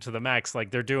retention to the max.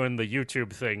 Like they're doing the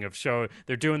YouTube thing of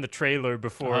they're doing the trailer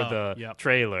before the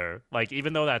trailer. Like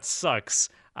even though that sucks,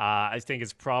 I think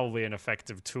it's probably an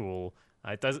effective tool.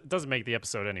 It doesn't make the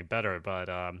episode any better, but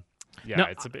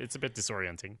it's a bit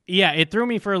disorienting. Yeah, it threw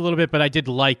me for a little bit, but I did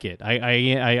like it.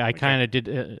 I kind of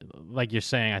did, like you're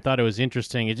saying. I thought it was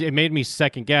interesting. It made me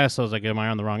second guess. I was like, am I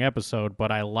on the wrong episode? But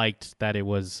I liked that it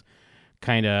was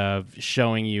kind of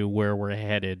showing you where we're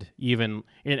headed.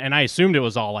 And I assumed it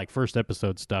was all like first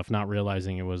episode stuff, not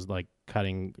realizing it was like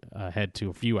cutting ahead to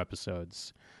a few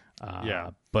episodes.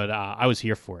 But I was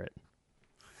here for it.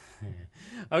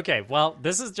 Okay, well,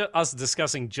 this is us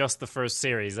discussing just the first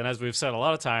series, and as we've said a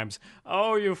lot of times,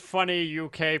 oh, you funny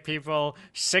UK people,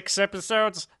 6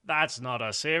 episodes? That's not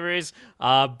a series.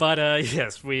 But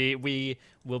yes, we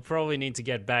will probably need to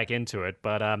get back into it.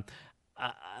 But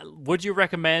would you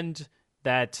recommend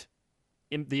that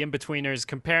the In-Betweeners,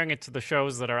 comparing it to the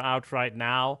shows that are out right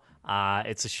now,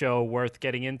 it's a show worth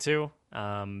getting into?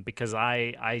 Because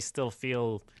I still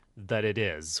feel that it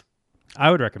is. I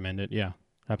would recommend it, yeah,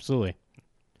 absolutely.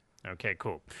 Okay,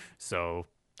 cool. So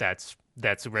that's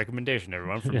a recommendation,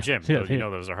 everyone, from Jim. You know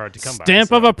those are hard to come by.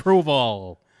 Stamp of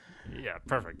approval. Yeah,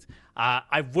 perfect.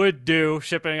 I would do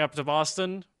Shipping Up to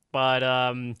Boston, but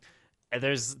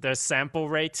their sample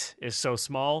rate is so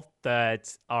small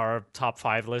that our top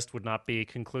 5 list would not be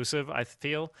conclusive, I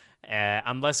feel,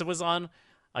 unless it was on.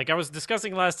 Like I was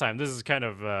discussing last time, this is kind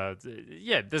of,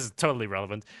 this is totally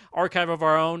relevant. Archive of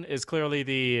Our Own is clearly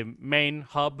the main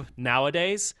hub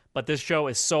nowadays, but this show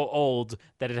is so old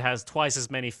that it has twice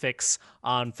as many fics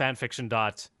on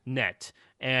fanfiction.net.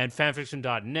 And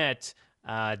fanfiction.net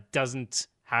doesn't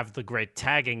have the great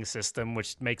tagging system,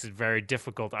 which makes it very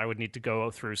difficult. I would need to go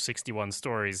through 61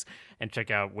 stories and check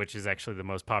out which is actually the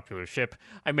most popular ship.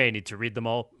 I may need to read them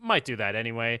all. Might do that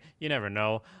anyway. You never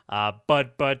know.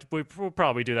 But we'll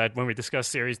probably do that when we discuss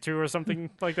Series 2 or something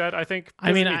like that, I think.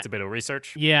 I mean, it needs a bit of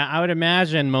research. Yeah, I would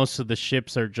imagine most of the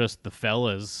ships are just the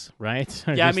fellas, right?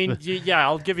 Yeah, I mean,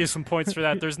 I'll give you some points for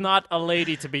that. There's not a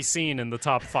lady to be seen in the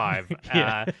top 5.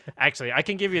 Actually, I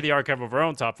can give you the Archive of Our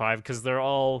Own top 5 because they're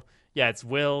all... Yeah, it's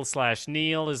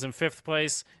Will/Neil is in 5th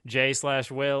place.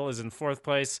 Jay/Will is in 4th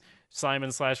place.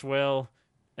 Simon/Will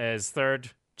is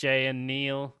 3rd. Jay and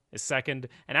Neil is 2nd.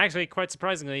 And actually, quite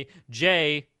surprisingly,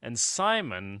 Jay and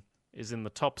Simon is in the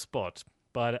top spot.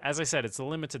 But as I said, it's a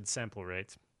limited sample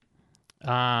rate.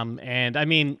 And I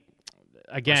mean,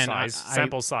 again,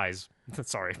 sample size.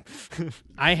 Sorry.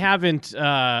 I haven't.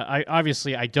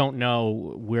 I don't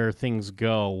know where things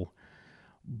go.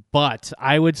 But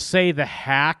I would say the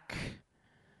hack,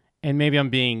 and maybe I'm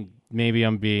being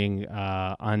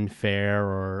unfair,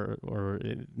 or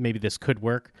maybe this could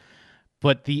work.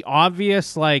 But the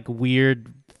obvious, like,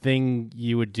 weird thing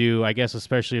you would do, I guess,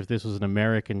 especially if this was an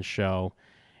American show,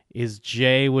 is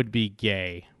Jay would be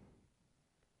gay.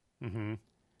 Mm-hmm.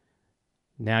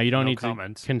 Now you don't need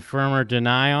comment. to confirm or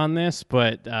deny on this,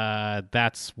 but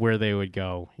that's where they would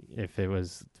go if it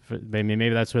was. Maybe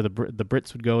that's where the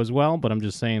Brits would go as well, but I'm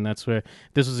just saying that's where, if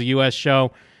this was a U.S.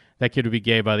 show, that kid would be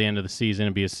gay by the end of the season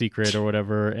and be a secret or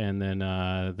whatever, and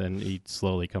then he'd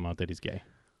slowly come out that he's gay.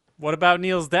 What about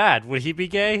Neil's dad? Would he be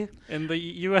gay in the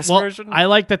U.S. Well, version? I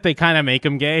like that they kind of make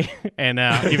him gay, and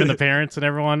even the parents and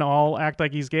everyone all act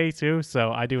like he's gay too,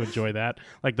 so I do enjoy that.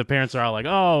 Like, the parents are all like,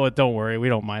 oh, don't worry, we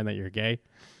don't mind that you're gay.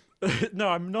 No,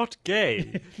 I'm not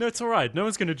gay. No, it's all right. No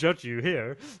one's going to judge you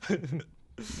here.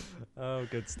 Oh,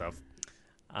 good stuff.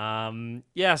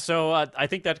 So I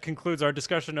think that concludes our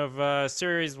discussion of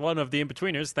Series 1 of The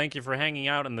In-Betweeners. Thank you for hanging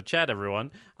out in the chat,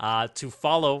 everyone. To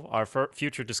follow our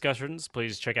future discussions,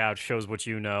 please check out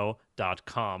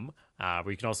showswhatyouknow.com,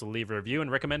 where you can also leave a review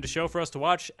and recommend a show for us to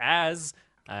watch as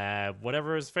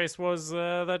whatever his face was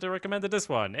that recommended this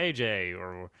one, AJ,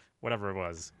 or whatever it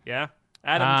was. Yeah?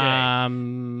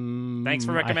 Adam J. Thanks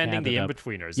for recommending The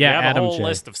In-Betweeners. Yeah, we have Adam a whole J.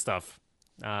 list of stuff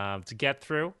to get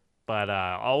through, but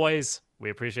always we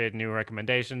appreciate new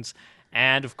recommendations.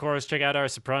 And of course, check out our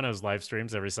Sopranos live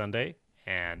streams every Sunday,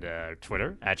 and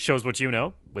Twitter at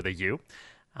showswhatyouknow with a U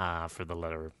for the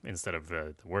letter instead of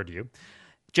the word U.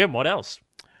 Jim, what else?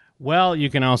 Well,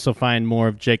 you can also find more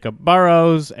of Jacob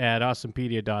Burrows at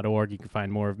awesomepedia.org. You can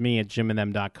find more of me at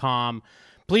jimandthem.com.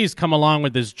 Please come along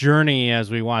with this journey as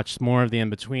we watch more of The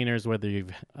In-Betweeners, whether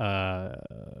you've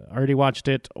already watched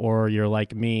it or you're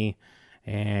like me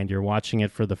and you're watching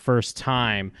it for the first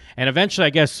time. And eventually, I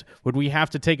guess, would we have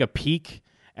to take a peek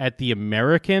at the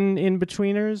American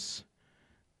In-Betweeners?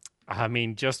 I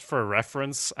mean, just for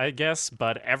reference, I guess,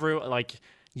 but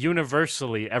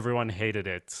universally, everyone hated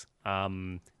it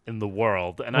in the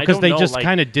world. And because they just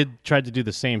kind of tried to do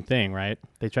the same thing, right?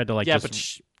 They tried to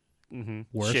worse.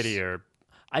 Shittier.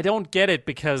 I don't get it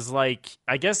because, like,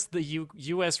 I guess the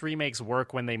U.S. remakes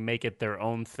work when they make it their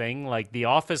own thing. Like, The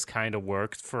Office kind of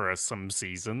worked for some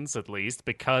seasons, at least,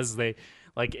 because they,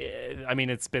 like, I mean,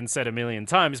 it's been said a million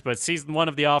times, but season 1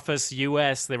 of The Office,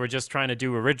 U.S., they were just trying to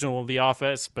do original The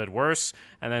Office, but worse.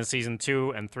 And then season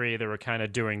 2 and 3, they were kind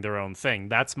of doing their own thing.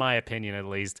 That's my opinion, at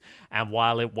least. And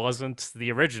while it wasn't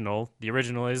the original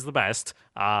is the best,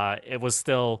 it was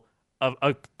still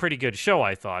a pretty good show,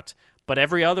 I thought. But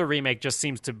every other remake just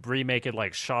seems to remake it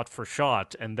like shot for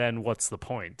shot, and then what's the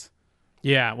point?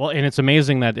 Yeah, well, and it's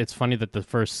amazing that it's funny that the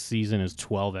first season is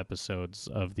 12 episodes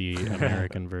of the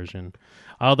American version.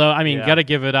 Although, I mean, got to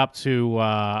give it up to,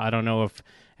 I don't know if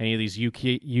any of these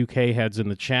UK heads in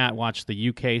the chat watch the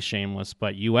UK Shameless,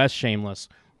 but US Shameless,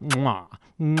 mwah,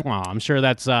 mwah. I'm sure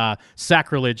that's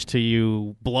sacrilege to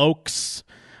you blokes,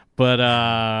 but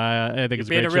I think it's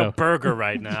a great show. You're being a real burger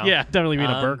right now. Yeah, definitely being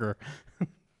a burger.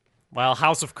 Well,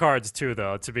 House of Cards too,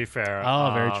 though, to be fair.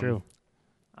 Oh, very true.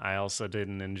 I also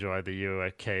didn't enjoy the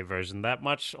UK version that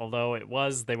much, although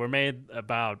they were made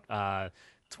about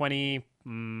 20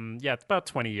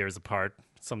 years apart,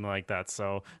 something like that.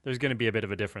 So there's going to be a bit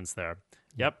of a difference there.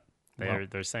 Yep.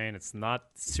 They're saying it's not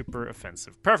super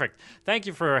offensive. Perfect. Thank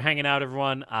you for hanging out,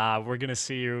 everyone. We're going to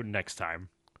see you next time.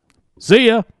 See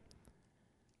ya.